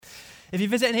If you're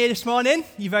visiting here this morning,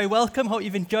 you're very welcome. Hope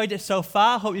you've enjoyed it so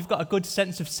far. Hope you've got a good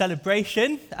sense of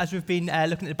celebration as we've been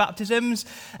looking at the baptisms.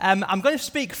 I'm going to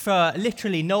speak for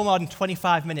literally no more than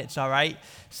 25 minutes, all right?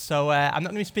 So I'm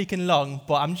not going to be speaking long,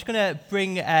 but I'm just going to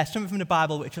bring something from the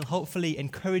Bible which will hopefully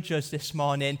encourage us this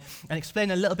morning and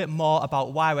explain a little bit more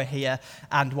about why we're here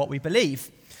and what we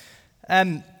believe.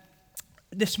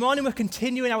 This morning we're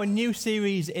continuing our new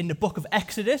series in the book of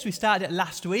Exodus. We started it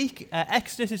last week.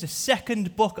 Exodus is the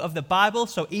second book of the Bible,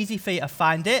 so easy for you to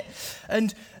find it.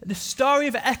 And the story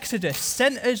of Exodus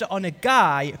centers on a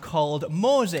guy called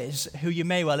Moses, who you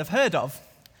may well have heard of.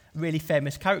 Really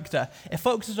famous character. It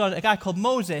focuses on a guy called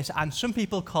Moses and some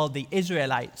people called the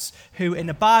Israelites, who in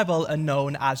the Bible are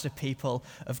known as the people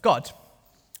of God.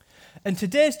 And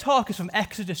today's talk is from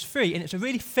Exodus 3, and it's a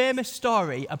really famous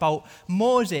story about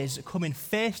Moses coming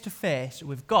face to face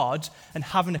with God and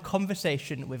having a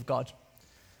conversation with God.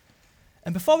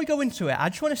 And before we go into it, I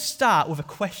just want to start with a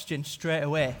question straight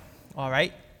away, all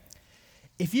right?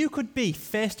 If you could be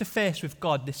face to face with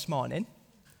God this morning,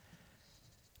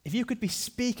 if you could be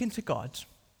speaking to God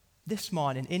this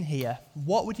morning in here,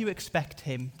 what would you expect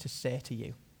him to say to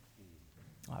you?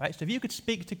 All right, so if you could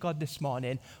speak to God this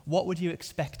morning, what would you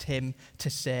expect him to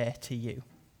say to you?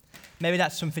 Maybe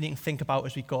that's something you can think about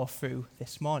as we go through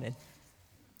this morning.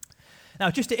 Now,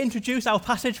 just to introduce our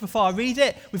passage before I read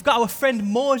it, we've got our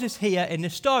friend Moses here in the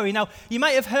story. Now, you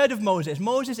might have heard of Moses.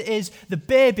 Moses is the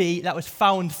baby that was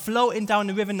found floating down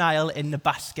the River Nile in the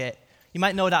basket. You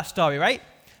might know that story, right?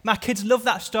 My kids love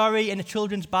that story in the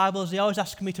children's Bibles. They always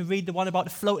ask me to read the one about the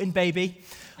floating baby.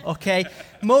 Okay,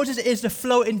 Moses is the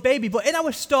floating baby, but in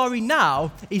our story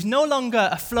now, he's no longer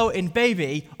a floating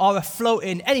baby or a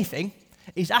floating anything.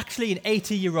 He's actually an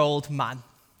 80-year-old man.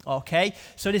 Okay,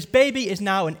 so this baby is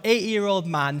now an 80-year-old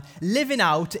man living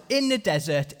out in the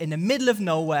desert in the middle of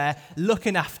nowhere,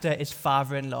 looking after his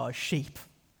father-in-law's sheep.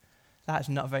 That's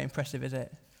not very impressive, is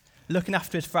it? Looking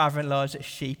after his father-in-law's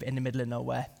sheep in the middle of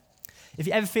nowhere. If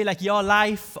you ever feel like your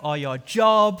life or your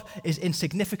job is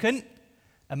insignificant,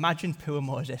 imagine poor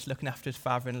Moses looking after his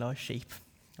father-in-law's sheep.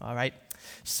 All right?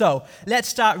 So, let's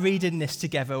start reading this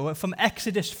together. We're from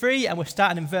Exodus 3, and we're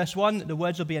starting in verse 1. The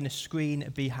words will be on the screen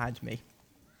behind me.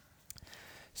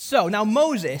 So, now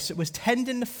Moses was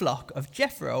tending the flock of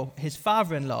Jethro, his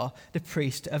father-in-law, the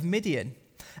priest of Midian.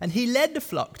 And he led the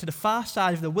flock to the far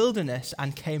side of the wilderness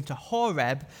and came to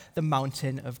Horeb, the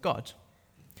mountain of God.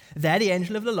 There the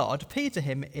angel of the Lord appeared to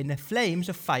him in the flames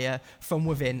of fire from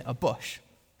within a bush.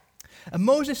 And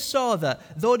Moses saw that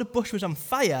though the bush was on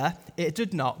fire, it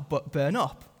did not but burn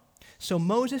up. So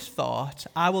Moses thought,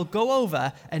 I will go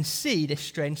over and see this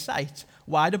strange sight,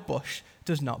 why the bush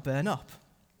does not burn up.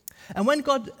 And when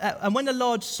the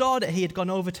Lord saw that he had gone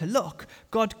over to look,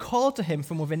 God called to him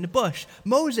from within the bush,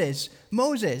 Moses,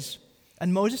 Moses.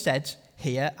 And Moses said,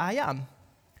 Here I am.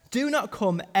 Do not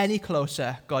come any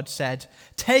closer, God said.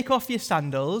 Take off your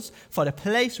sandals, for the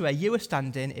place where you are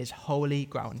standing is holy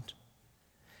ground.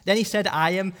 Then he said,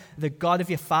 I am the God of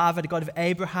your father, the God of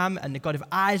Abraham, and the God of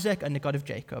Isaac, and the God of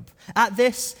Jacob. At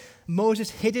this, Moses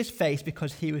hid his face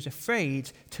because he was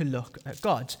afraid to look at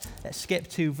God. Let's skip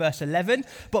to verse 11.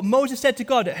 But Moses said to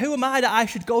God, Who am I that I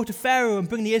should go to Pharaoh and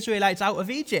bring the Israelites out of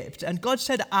Egypt? And God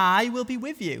said, I will be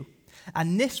with you,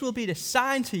 and this will be the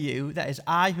sign to you that it is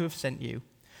I who have sent you.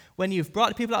 When you've brought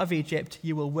the people out of Egypt,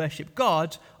 you will worship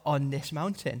God on this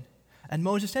mountain. And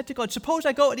Moses said to God, Suppose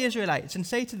I go to the Israelites and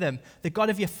say to them, The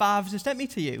God of your fathers has sent me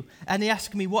to you, and they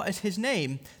ask me, What is his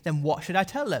name? Then what should I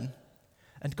tell them?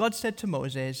 And God said to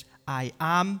Moses, I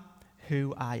am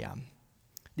who I am.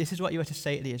 This is what you are to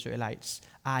say to the Israelites.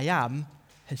 I am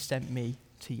has sent me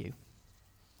to you.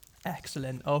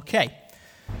 Excellent. Okay.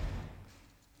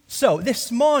 So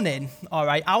this morning, all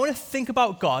right, I want to think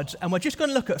about God, and we're just going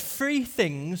to look at 3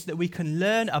 things that we can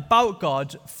learn about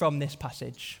God from this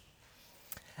passage.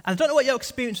 And I don't know what your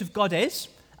experience of God is.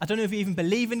 I don't know if you even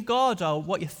believe in God or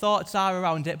what your thoughts are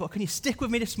around it, but can you stick with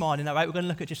me this morning, all right? We're going to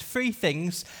look at just 3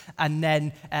 things and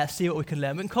then see what we can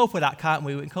learn. We can cope with that, can't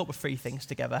we? We can cope with 3 things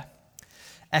together.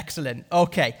 Excellent.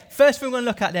 Okay, first thing we're going to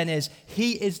look at then is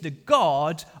he is the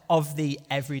God of the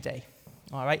everyday.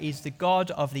 All right, he's the God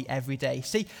of the everyday.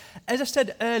 See, as I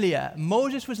said earlier,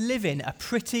 Moses was living a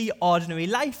pretty ordinary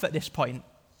life at this point.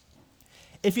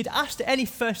 If you'd asked any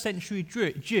first century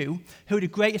Jew who the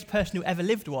greatest person who ever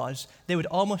lived was, they would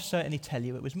almost certainly tell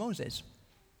you it was Moses.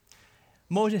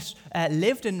 Moses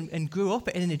lived and grew up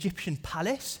in an Egyptian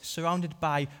palace surrounded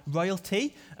by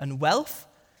royalty and wealth.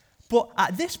 But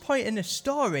at this point in the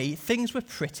story, things were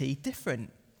pretty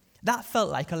different. That felt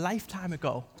like a lifetime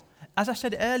ago. As I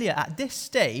said earlier, at this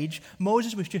stage,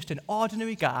 Moses was just an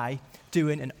ordinary guy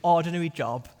doing an ordinary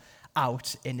job,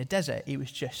 out in the desert. He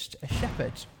was just a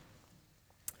shepherd.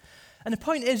 And the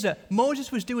point is that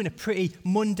Moses was doing a pretty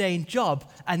mundane job,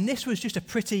 and this was just a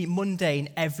pretty mundane,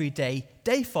 everyday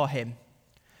day for him.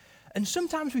 And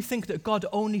sometimes we think that God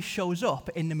only shows up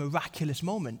in the miraculous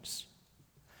moments.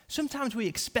 Sometimes we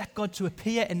expect God to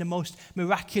appear in the most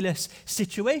miraculous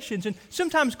situations, and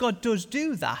sometimes God does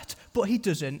do that, but he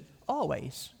doesn't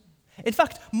always. In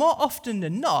fact, more often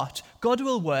than not, God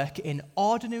will work in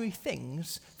ordinary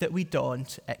things that we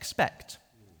don't expect.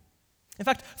 In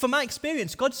fact, from my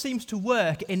experience, God seems to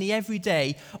work in the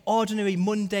everyday, ordinary,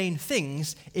 mundane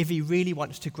things if he really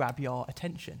wants to grab your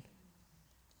attention.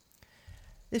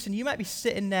 Listen, you might be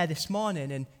sitting there this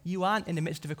morning and you aren't in the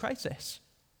midst of a crisis.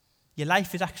 Your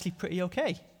life is actually pretty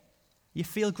okay. You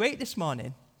feel great this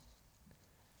morning.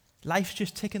 Life's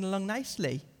just ticking along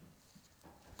nicely.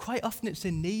 Quite often it's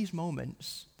in these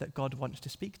moments that God wants to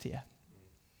speak to you.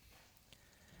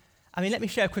 I mean, let me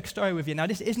share a quick story with you. Now,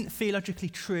 this isn't theologically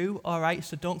true, all right,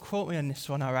 so don't quote me on this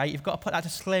one, all right? You've got to put that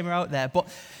disclaimer out there.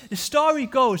 But the story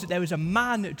goes that there was a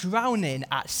man drowning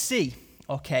at sea,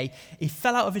 okay? He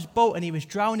fell out of his boat and he was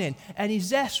drowning. And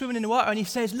he's there swimming in the water and he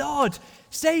says, Lord,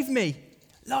 save me.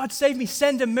 Lord, save me.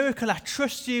 Send a miracle. I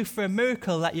trust you for a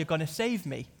miracle that you're going to save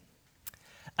me.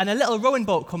 And a little rowing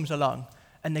boat comes along.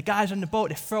 And the guys on the boat,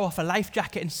 they throw off a life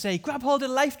jacket and say, grab hold of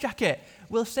the life jacket,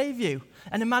 we'll save you.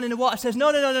 And the man in the water says,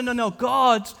 no,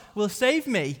 God will save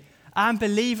me. I'm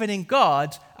believing in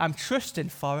God. I'm trusting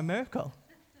for a miracle.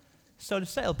 So the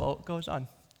sailboat goes on.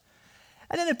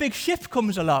 And then a big ship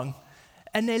comes along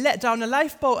and they let down the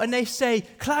lifeboat and they say,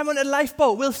 climb onto the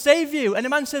lifeboat, we'll save you. And the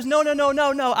man says, no,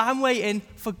 I'm waiting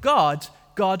for God.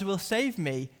 God will save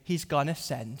me. He's going to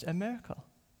send a miracle.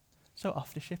 So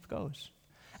off the ship goes.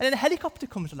 And then a helicopter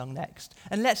comes along next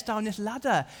and lets down this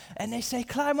ladder. And they say,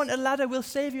 climb onto the ladder, we'll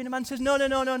save you. And the man says,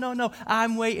 no,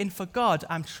 I'm waiting for God.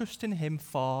 I'm trusting him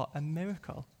for a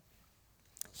miracle.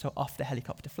 So off the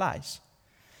helicopter flies.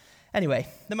 Anyway,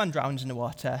 the man drowns in the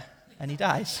water and he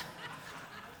dies.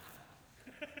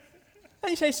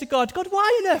 And he says to God,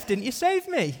 why on earth didn't you save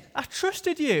me? I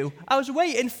trusted you. I was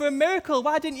waiting for a miracle.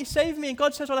 Why didn't you save me? And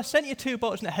God says, well, I sent you 2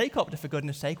 boats and a helicopter, for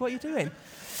goodness sake. What are you doing?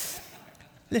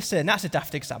 Listen, that's a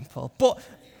daft example. But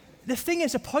the thing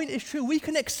is, the point is true. We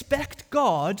can expect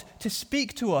God to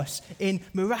speak to us in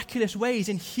miraculous ways,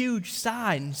 in huge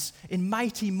signs, in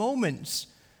mighty moments.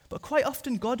 But quite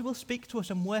often, God will speak to us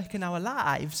and work in our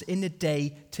lives in the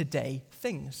day-to-day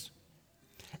things.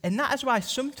 And that is why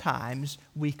sometimes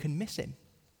we can miss him.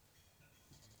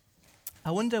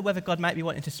 I wonder whether God might be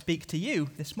wanting to speak to you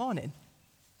this morning.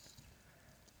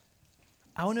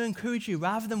 I want to encourage you,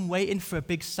 rather than waiting for a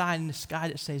big sign in the sky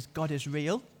that says God is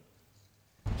real,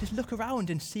 just look around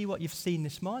and see what you've seen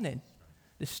this morning.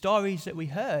 The stories that we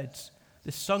heard,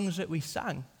 the songs that we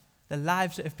sang, the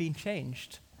lives that have been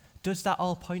changed. Does that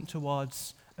all point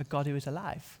towards a God who is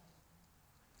alive?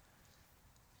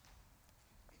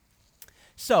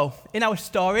 So, in our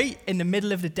story, in the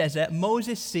middle of the desert,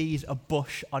 Moses sees a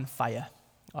bush on fire,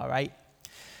 all right?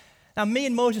 Now, me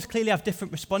and Moses clearly have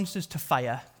different responses to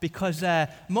fire because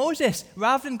Moses,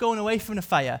 rather than going away from the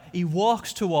fire, he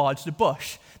walks towards the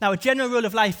bush. Now, a general rule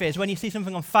of life is when you see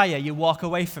something on fire, you walk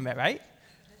away from it, right?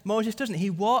 Moses doesn't. He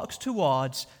walks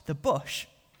towards the bush.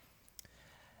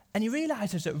 And he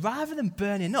realizes that rather than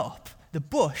burning up, the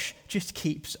bush just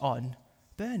keeps on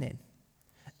burning.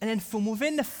 And then from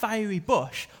within the fiery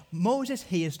bush, Moses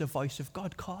hears the voice of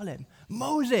God call him,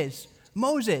 Moses,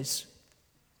 Moses.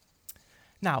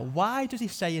 Now, why does he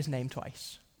say his name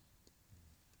twice?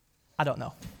 I don't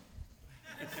know.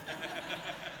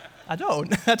 I don't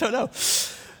know.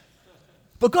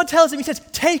 But God tells him, he says,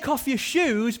 take off your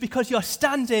shoes because you're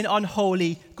standing on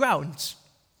holy ground.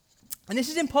 And this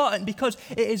is important because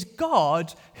it is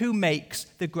God who makes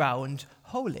the ground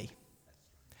holy.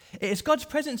 It is God's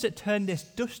presence that turned this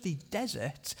dusty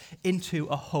desert into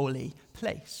a holy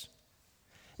place.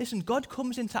 Listen, God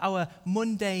comes into our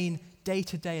mundane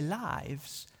day-to-day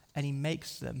lives and he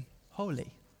makes them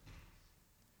holy.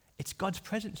 It's God's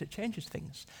presence that changes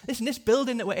things. Listen, this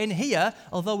building that we're in here,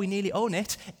 although we nearly own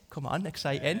it, come on,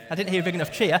 exciting. I didn't hear a big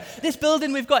enough cheer. This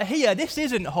building we've got here, this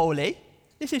isn't holy.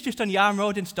 This is just on Yarm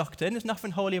Road in Stockton. There's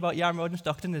nothing holy about Yarm Road in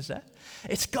Stockton, is there?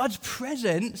 It's God's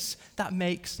presence that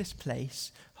makes this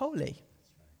place holy.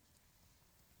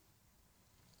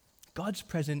 God's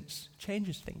presence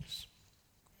changes things.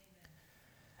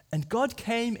 And God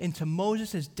came into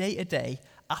Moses' day-to-day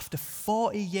after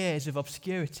 40 years of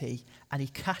obscurity, and he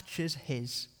catches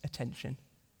his attention.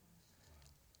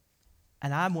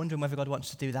 And I'm wondering whether God wants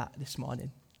to do that this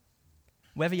morning.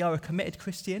 Whether you're a committed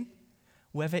Christian,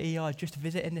 whether you're just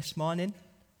visiting this morning,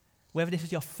 Whether this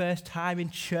is your first time in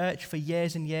church for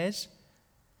years and years,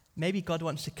 maybe God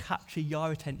wants to capture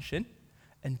your attention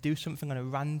and do something on a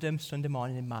random Sunday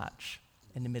morning in March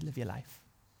in the middle of your life.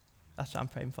 That's what I'm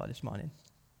praying for this morning.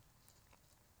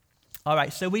 All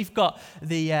right, so we've got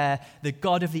the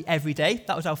God of the everyday.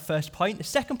 That was our first point. The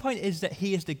second point is that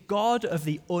he is the God of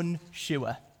the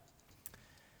unsure.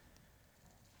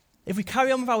 If we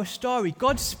carry on with our story,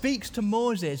 God speaks to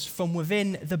Moses from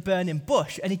within the burning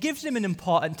bush, and he gives him an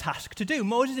important task to do.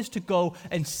 Moses is to go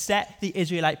and set the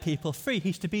Israelite people free.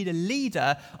 He's to be the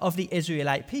leader of the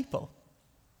Israelite people.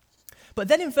 But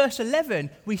then in verse 11,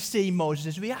 we see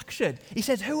Moses' reaction. He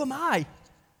says, who am I?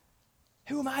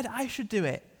 Who am I that I should do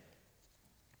it?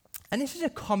 And this is a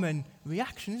common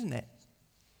reaction, isn't it?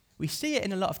 We see it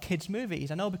in a lot of kids'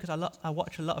 movies. I know because I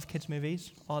watch a lot of kids'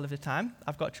 movies all of the time.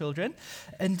 I've got children.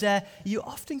 And you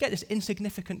often get this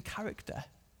insignificant character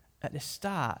at the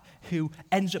start who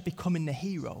ends up becoming the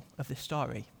hero of the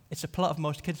story. It's the plot of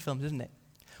most kids' films, isn't it?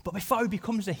 But before he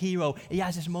becomes the hero, he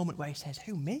has this moment where he says,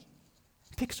 who, me?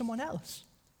 Pick someone else.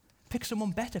 Pick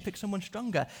someone better. Pick someone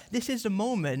stronger. This is the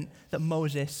moment that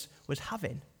Moses was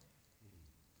having.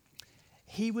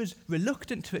 He was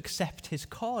reluctant to accept his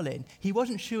calling. He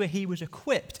wasn't sure he was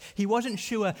equipped. He wasn't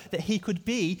sure that he could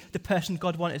be the person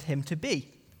God wanted him to be.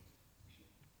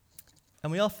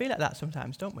 And we all feel like that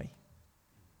sometimes, don't we?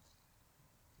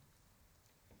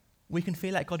 We can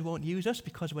feel like God won't use us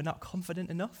because we're not confident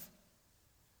enough.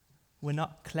 We're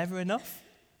not clever enough.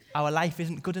 Our life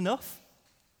isn't good enough.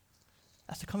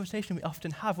 That's the conversation we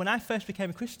often have. When I first became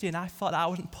a Christian, I thought that I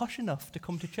wasn't posh enough to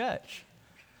come to church.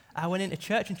 I went into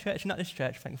church, not this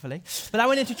church, thankfully, but I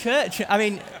went into church. I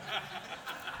mean,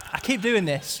 I keep doing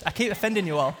this. I keep offending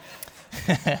you all.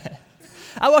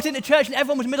 I walked into church and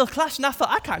everyone was middle class, and I thought,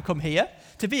 I can't come here.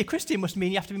 To be a Christian must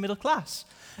mean you have to be middle class.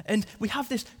 And we have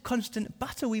this constant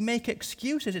battle. We make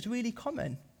excuses. It's really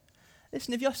common.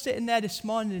 Listen, if you're sitting there this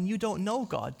morning and you don't know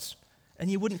God, and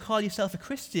you wouldn't call yourself a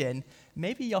Christian,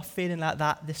 maybe you're feeling like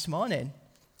that this morning.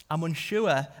 I'm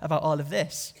unsure about all of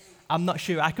this. I'm not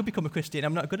sure I could become a Christian.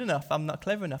 I'm not good enough. I'm not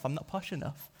clever enough. I'm not posh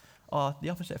enough. Or the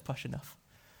opposite of posh enough.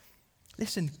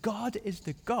 Listen, God is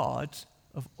the God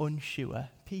of unsure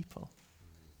people.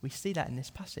 We see that in this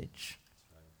passage.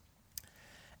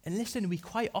 And listen, we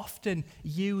quite often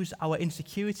use our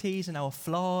insecurities and our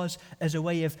flaws as a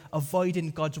way of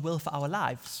avoiding God's will for our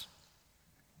lives.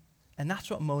 And that's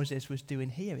what Moses was doing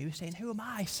here. He was saying, who am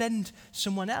I? Send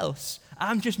someone else.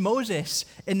 I'm just Moses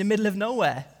in the middle of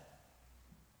nowhere.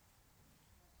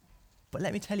 But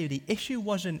let me tell you, the issue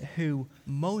wasn't who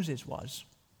Moses was,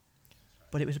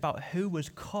 but it was about who was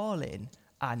calling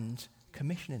and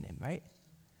commissioning him, right?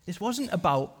 This wasn't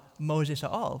about Moses at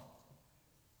all.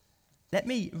 Let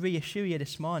me reassure you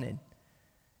this morning,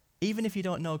 even if you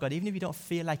don't know God, even if you don't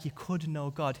feel like you could know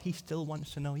God, he still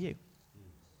wants to know you.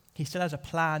 He still has a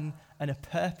plan and a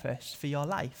purpose for your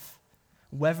life,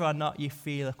 whether or not you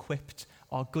feel equipped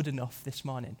or good enough this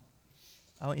morning.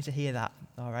 I want you to hear that,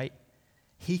 all right?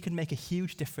 He can make a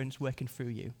huge difference working through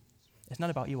you. It's not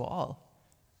about you at all.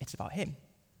 It's about him.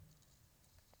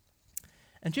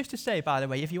 And just to say, by the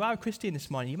way, if you are a Christian this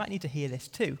morning, you might need to hear this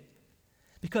too.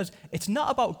 Because it's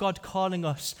not about God calling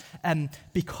us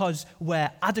because we're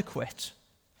adequate,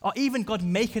 or even God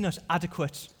making us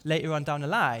adequate later on down the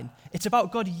line. It's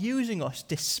about God using us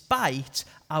despite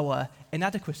our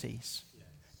inadequacies.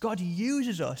 God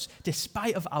uses us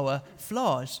despite of our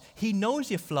flaws. He knows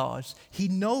your flaws. He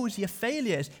knows your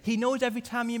failures. He knows every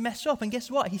time you mess up. And guess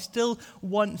what? He still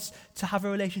wants to have a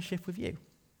relationship with you.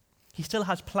 He still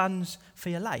has plans for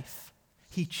your life.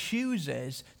 He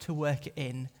chooses to work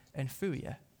in and through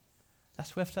you.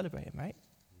 That's worth celebrating, right?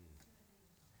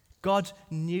 God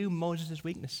knew Moses'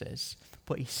 weaknesses,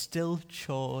 but he still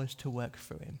chose to work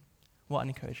through him. What an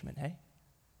encouragement, hey?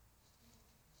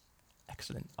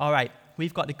 Excellent. All right,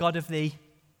 we've got the God of the...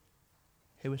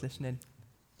 Who was listening?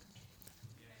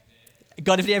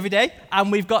 God of the everyday.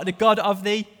 And we've got the God of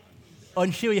the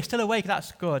unsure. You're still awake.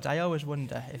 That's good. I always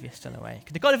wonder if you're still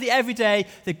awake. The God of the everyday,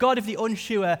 the God of the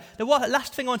unsure. The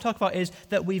last thing I want to talk about is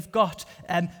that we've got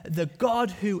the God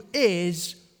who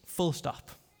is full stop.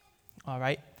 All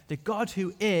right? The God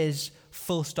who is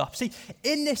full stop. See,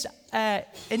 in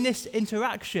this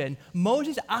interaction,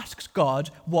 Moses asks God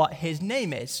what his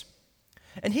name is.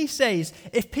 And he says,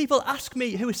 if people ask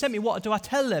me who has sent me, what do I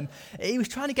tell them? He was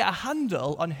trying to get a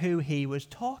handle on who he was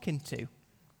talking to.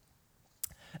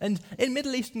 And in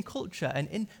Middle Eastern culture and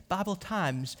in Bible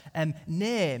times,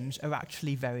 names are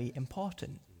actually very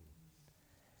important.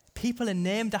 People are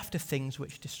named after things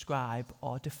which describe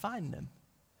or define them.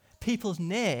 people's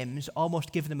names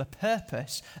almost give them a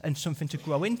purpose and something to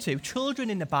grow into. Children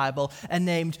in the Bible are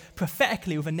named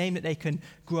prophetically with a name that they can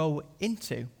grow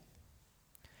into.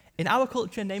 In our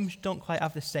culture, names don't quite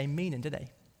have the same meaning, do they?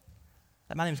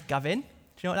 Like, my name's Gavin. Do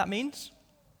you know what that means?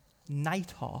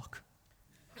 Nighthawk.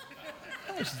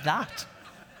 What is that?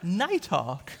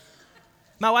 Nighthawk.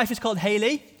 My wife is called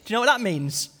Hayley. Do you know what that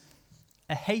means?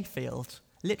 A hayfield.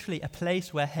 Literally a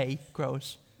place where hay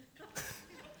grows.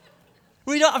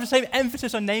 We don't have the same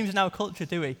emphasis on names in our culture,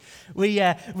 do we?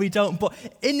 We don't. But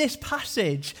in this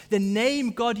passage, the name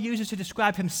God uses to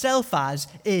describe himself as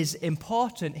is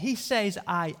important. He says,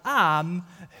 I am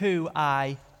who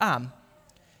I am.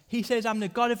 He says, I'm the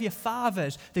God of your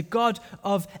fathers, the God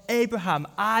of Abraham,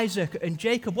 Isaac, and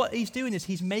Jacob. What he's doing is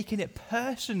he's making it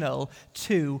personal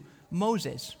to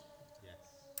Moses. Yes.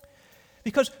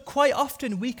 Because quite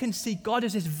often we can see God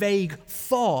as this vague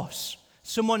force,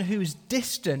 someone who's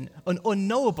distant and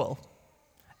unknowable,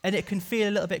 and it can feel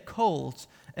a little bit cold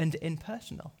and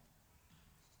impersonal.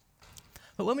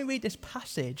 But when we read this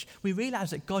passage, we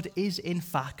realize that God is in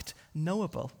fact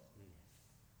knowable.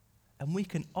 And we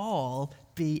can all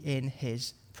be in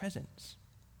his presence.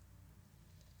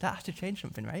 That has to change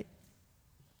something, right?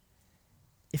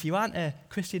 If you aren't a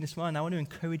Christian this morning, I want to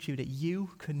encourage you that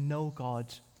you can know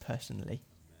God personally.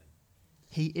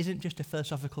 He isn't just a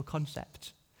philosophical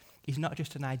concept. He's not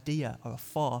just an idea or a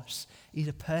force. He's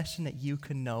a person that you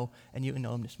can know, and you can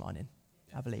know him this morning.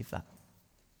 I believe that.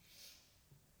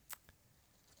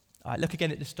 All right, look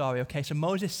again at the story, okay? So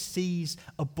Moses sees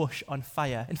a bush on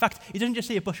fire. In fact, he doesn't just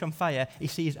see a bush on fire, he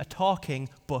sees a talking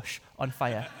bush on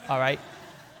fire, all right?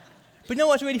 But you know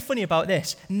what's really funny about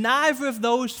this? Neither of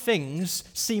those things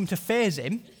seem to faze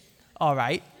him, all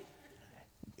right?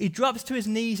 He drops to his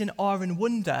knees in awe and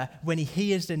wonder when he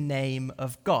hears the name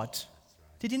of God.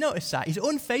 Did you notice that? He's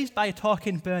unfazed by a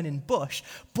talking, burning bush,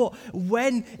 but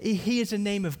when he hears the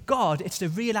name of God, it's the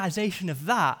realization of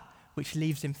that which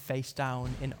leaves him face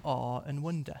down in awe and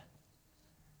wonder.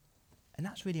 And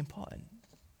that's really important.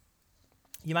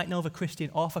 You might know of a Christian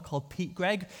author called Pete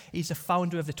Greig. He's the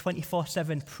founder of the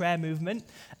 24/7 prayer movement,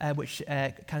 which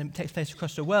kind of takes place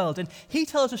across the world. And he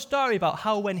tells a story about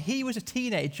how when he was a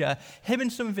teenager, him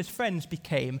and some of his friends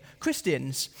became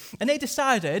Christians. And they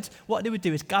decided what they would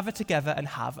do is gather together and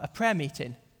have a prayer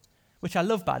meeting, which I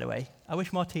love, by the way. I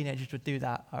wish more teenagers would do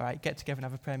that, all right? Get together and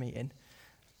have a prayer meeting.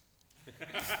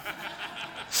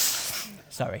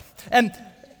 Sorry.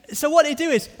 So what they do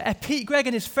is, Pete Greig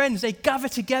and his friends, they gather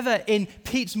together in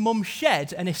Pete's mum's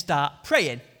shed and they start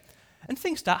praying. And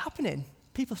things start happening.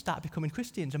 People start becoming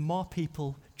Christians and more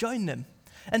people join them.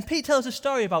 And Pete tells a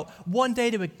story about one day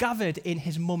they were gathered in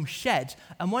his mum's shed,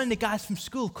 and one of the guys from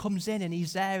school comes in and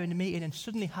he's there in the meeting, and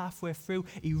suddenly halfway through,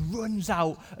 he runs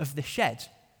out of the shed.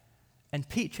 And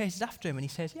Pete chases after him and he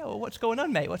says, yeah, well, what's going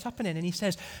on, mate? What's happening? And he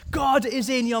says, God is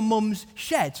in your mum's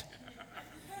shed.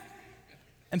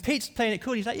 And Pete's playing it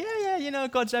cool. He's like, yeah, you know,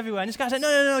 God's everywhere. And this guy's like,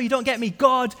 no, you don't get me.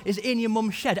 God is in your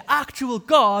mum's shed. Actual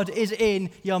God is in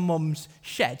your mum's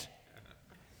shed.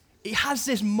 He has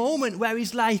this moment where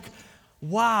he's like,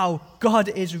 wow, God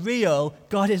is real,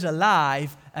 God is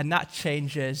alive, and that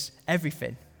changes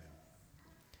everything.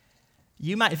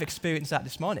 You might have experienced that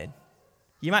this morning.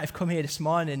 You might have come here this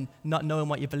morning not knowing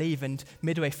what you believe, and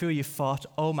midway through you thought,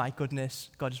 oh my goodness,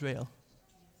 God is real.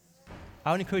 I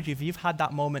want to encourage you, if you've had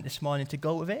that moment this morning, to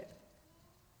go with it.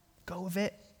 Go with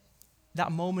it.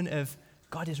 That moment of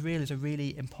God is real is a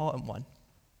really important one.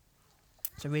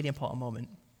 It's a really important moment.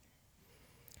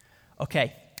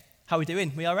 Okay, how are we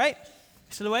doing? We all right?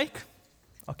 Still awake?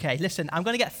 Okay, listen, I'm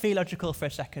going to get theological for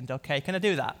a second, okay? Can I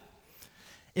do that?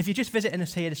 If you're just visiting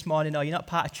us here this morning or you're not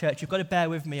part of church, you've got to bear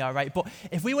with me, all right? But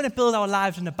if we want to build our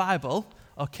lives on the Bible,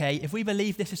 okay, if we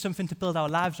believe this is something to build our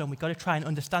lives on, we've got to try and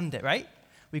understand it, right?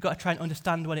 We've got to try and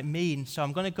understand what it means. So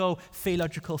I'm going to go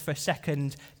theological for a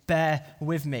second. Bear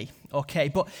with me, okay?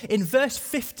 But in verse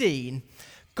 15,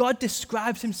 God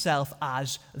describes himself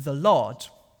as the Lord.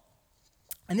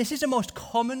 And this is the most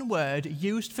common word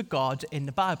used for God in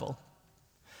the Bible.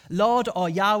 Lord or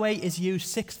Yahweh is used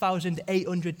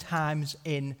 6,800 times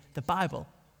in the Bible.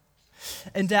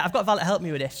 And I've got Val to help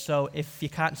me with this, so if you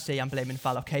can't see, I'm blaming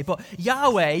Val, okay? But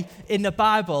Yahweh in the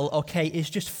Bible, okay, is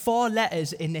just 4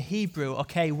 letters in the Hebrew,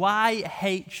 okay?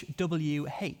 Y-H-W-H.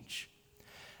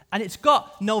 And it's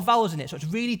got no vowels in it, so it's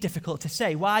really difficult to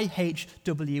say,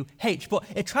 Y-H-W-H. But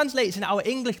it translates in our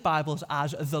English Bibles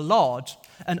as the Lord,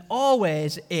 and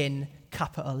always in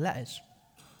capital letters,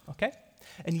 okay?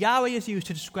 And Yahweh is used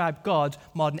to describe God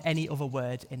more than any other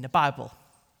word in the Bible,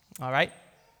 all right?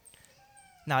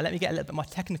 Now, let me get a little bit more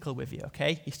technical with you,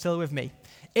 okay? You're still with me.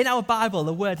 In our Bible,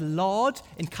 the word Lord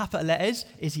in capital letters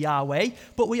is Yahweh,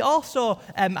 but we also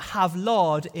have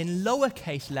Lord in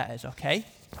lowercase letters, okay?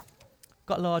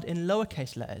 Got Lord in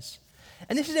lowercase letters.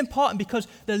 And this is important because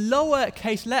the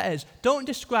lowercase letters don't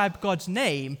describe God's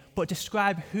name, but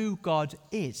describe who God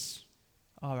is,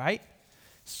 all right?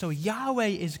 So Yahweh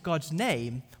is God's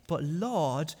name, but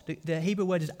Lord, the Hebrew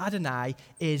word is Adonai,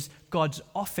 is God's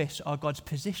office or God's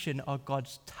position or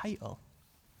God's title.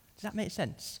 Does that make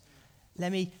sense?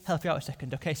 Let me help you out a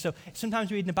second, okay? So sometimes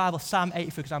we read in the Bible, Psalm 80,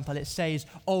 for example, it says,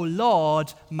 "O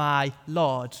Lord, my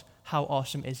Lord, how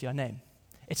awesome is your name."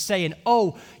 It's saying,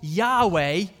 "Oh,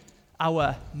 Yahweh,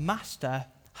 our master,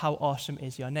 how awesome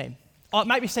is your name." Or it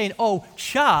might be saying, "Oh,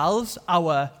 Charles,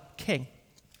 our king.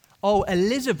 Oh,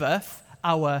 Elizabeth,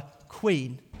 our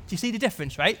queen." Do you see the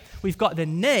difference, right? We've got the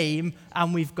name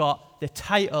and we've got the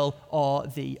title or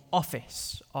the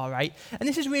office, all right? And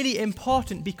this is really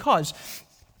important because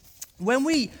when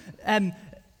we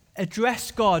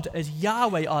address God as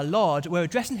Yahweh our Lord, we're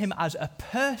addressing him as a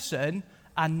person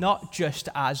and not just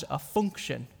as a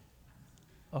function,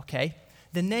 okay?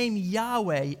 The name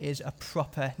Yahweh is a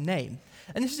proper name.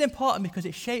 And this is important because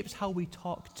it shapes how we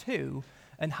talk to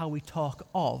and how we talk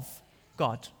of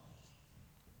God.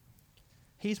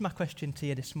 Here's my question to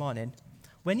you this morning.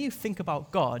 When you think about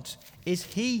God, is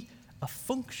he a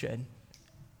function,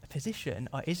 a position,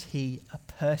 or is he a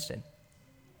person?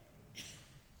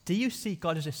 Do you see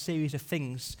God as a series of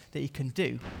things that he can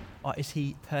do, or is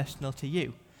he personal to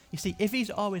you? You see, if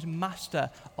he's always master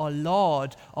or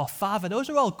Lord or Father, those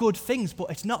are all good things,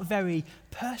 but it's not very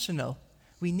personal.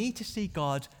 We need to see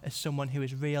God as someone who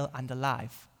is real and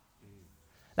alive.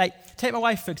 Like, take my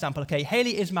wife, for example, okay?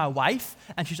 Hayley is my wife,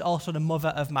 and she's also the mother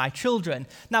of my children.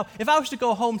 Now, if I was to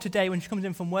go home today when she comes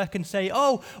in from work and say,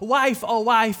 oh, wife,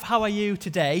 how are you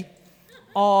today?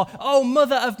 Or, "Oh,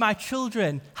 mother of my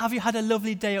children, have you had a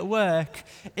lovely day at work?"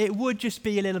 It would just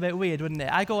be a little bit weird, wouldn't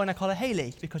it? I go and I call her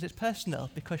Hayley because it's personal,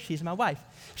 because she's my wife.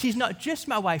 She's not just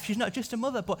my wife, she's not just a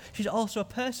mother, but she's also a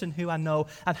person who I know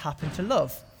and happen to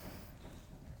love.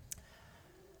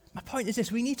 My point is this: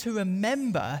 we need to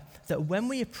remember that when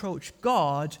we approach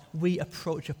God, we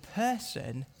approach a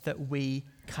person that we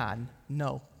can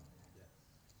know.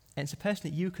 And it's a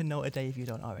person that you can know today if you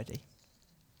don't already.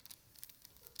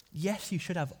 Yes, you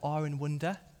should have awe and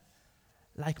wonder,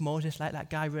 like Moses, like that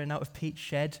guy running out of Pete's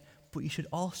shed, but you should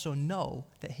also know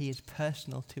that he is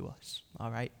personal to us,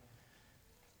 all right?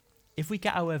 If we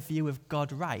get our view of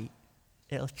God right,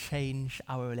 it'll change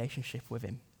our relationship with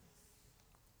him.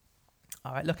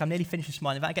 All right, look, I'm nearly finished this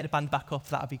morning. If I get the band back up,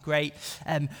 that would be great.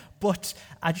 But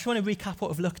I just want to recap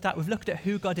what we've looked at. We've looked at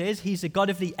who God is. He's the God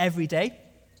of the everyday.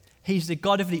 He's the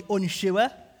God of the unsure,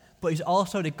 but he's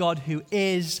also the God who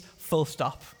is full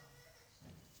stop.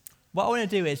 What I want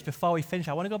to do is, before we finish,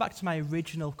 I want to go back to my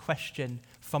original question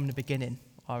from the beginning,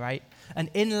 all right? And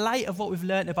in light of what we've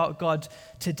learned about God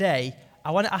today,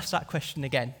 I want to ask that question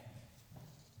again.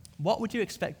 What would you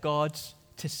expect God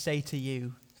to say to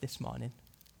you this morning?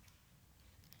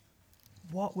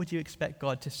 What would you expect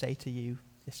God to say to you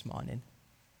this morning?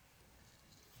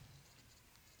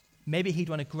 Maybe he'd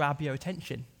want to grab your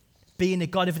attention. Being the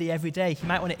God of the everyday, he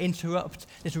might want to interrupt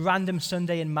this random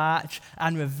Sunday in March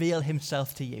and reveal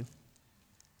himself to you.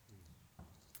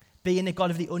 Being the God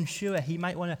of the unsure, he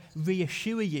might want to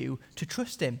reassure you to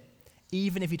trust him,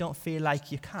 even if you don't feel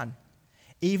like you can.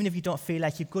 Even if you don't feel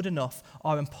like you're good enough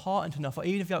or important enough, or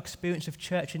even if your experience of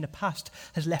church in the past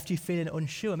has left you feeling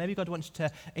unsure, maybe God wants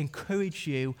to encourage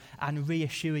you and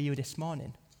reassure you this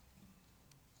morning.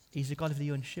 He's the God of the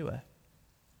unsure.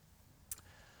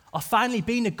 Or finally,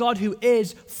 being the God who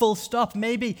is full stop,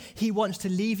 maybe he wants to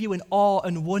leave you in awe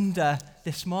and wonder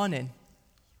this morning.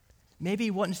 Maybe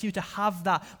he wants you to have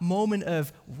that moment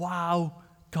of, wow,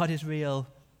 God is real.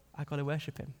 I've got to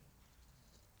worship him.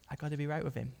 I've got to be right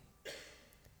with him.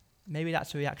 Maybe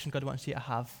that's the reaction God wants you to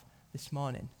have this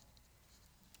morning.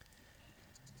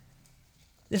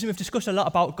 Listen, we've discussed a lot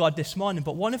about God this morning,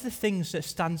 but one of the things that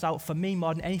stands out for me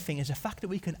more than anything is the fact that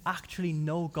we can actually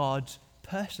know God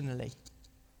personally.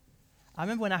 I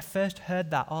remember when I first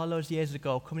heard that all those years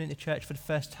ago, coming into church for the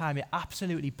first time, it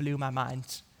absolutely blew my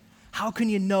mind. How can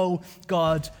you know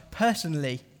God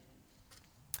personally?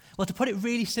 Well, to put it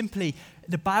really simply,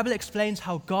 the Bible explains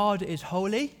how God is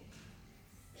holy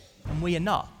and we are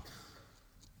not.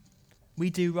 We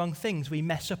do wrong things. We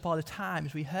mess up all the time.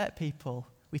 We hurt people.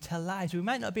 We tell lies. We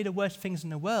might not be the worst things in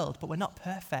the world, but we're not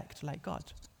perfect like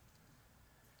God.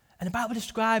 And the Bible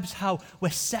describes how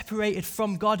we're separated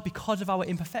from God because of our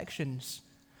imperfections.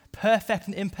 Perfect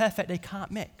and imperfect, they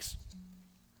can't mix.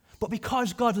 But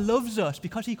because God loves us,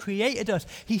 because he created us,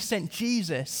 he sent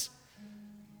Jesus,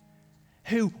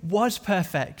 who was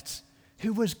perfect,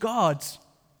 who was God,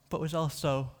 but was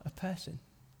also a person.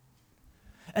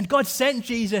 And God sent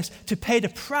Jesus to pay the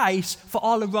price for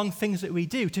all the wrong things that we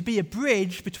do, to be a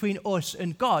bridge between us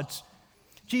and God.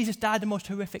 Jesus died the most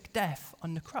horrific death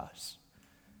on the cross.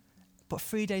 But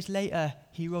 3 days later,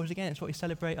 he rose again. It's what we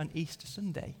celebrate on Easter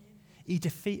Sunday. He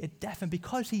defeated death. And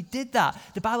because he did that,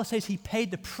 the Bible says he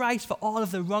paid the price for all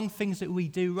of the wrong things that we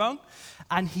do wrong.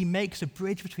 And he makes a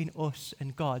bridge between us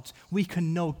and God. We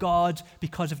can know God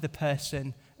because of the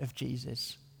person of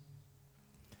Jesus.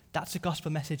 That's the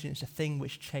gospel message, and it's a thing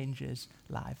which changes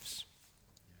lives.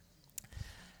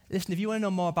 Listen, if you want to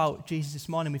know more about Jesus this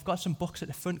morning, we've got some books at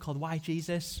the front called Why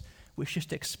Jesus, which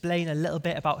just explain a little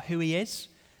bit about who he is,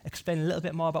 explain a little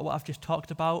bit more about what I've just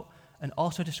talked about, and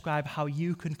also describe how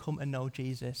you can come and know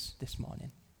Jesus this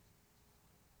morning.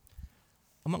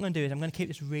 And what I'm going to do is I'm going to keep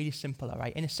this really simple, all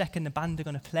right? In a second, the band are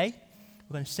going to play.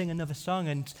 We're going to sing another song,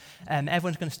 and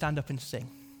everyone's going to stand up and sing,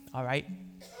 all right?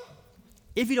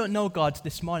 If you don't know God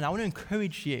this morning, I want to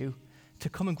encourage you to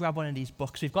come and grab one of these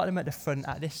books. We've got them at the front,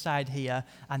 at this side here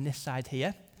and this side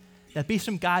here. There'll be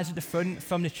some guys at the front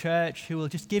from the church who will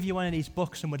just give you one of these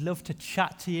books and would love to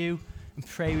chat to you and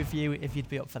pray with you if you'd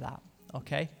be up for that,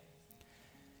 okay?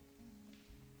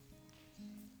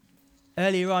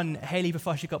 Earlier on, Hayley,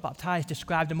 before she got baptized,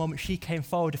 described a moment she came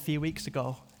forward a few weeks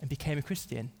ago and became a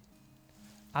Christian.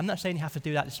 I'm not saying you have to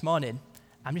do that this morning.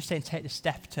 I'm just saying take the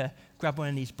step to grab one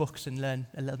of these books and learn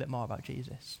a little bit more about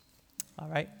Jesus. All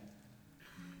right?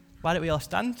 Why don't we all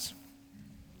stand?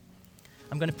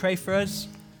 I'm going to pray for us.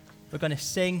 We're going to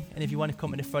sing. And if you want to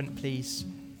come to the front, please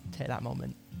take that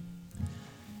moment.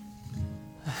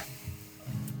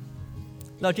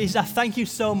 Lord Jesus, I thank you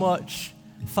so much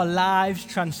for lives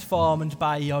transformed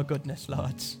by your goodness,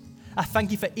 Lord. I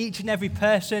thank you for each and every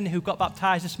person who got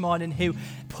baptized this morning, who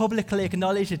publicly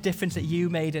acknowledged the difference that you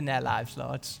made in their lives,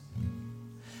 Lord.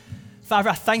 Father,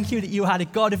 I thank you that you are the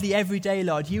God of the everyday,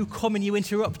 Lord. You come and you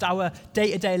interrupt our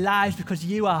day-to-day lives because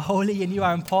you are holy and you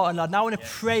are important, Lord. And I want to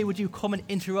pray, would you come and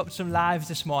interrupt some lives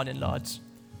this morning, Lord?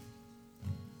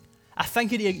 I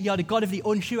thank you that you're the God of the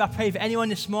unsure. I pray if anyone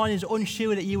this morning is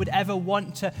unsure that you would ever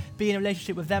want to be in a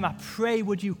relationship with them, I pray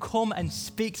would you come and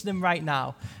speak to them right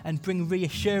now and bring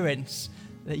reassurance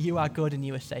that you are good and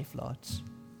you are safe, Lord.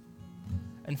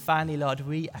 And finally, Lord,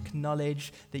 we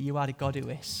acknowledge that you are the God who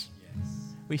is. Yes.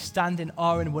 We stand in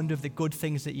awe and wonder of the good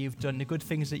things that you've done, the good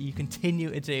things that you continue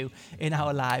to do in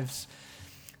our lives.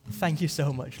 Thank you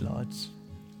so much, Lord.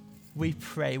 We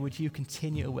pray, would you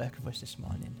continue to work with us this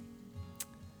morning?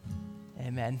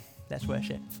 Amen. Let's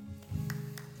worship.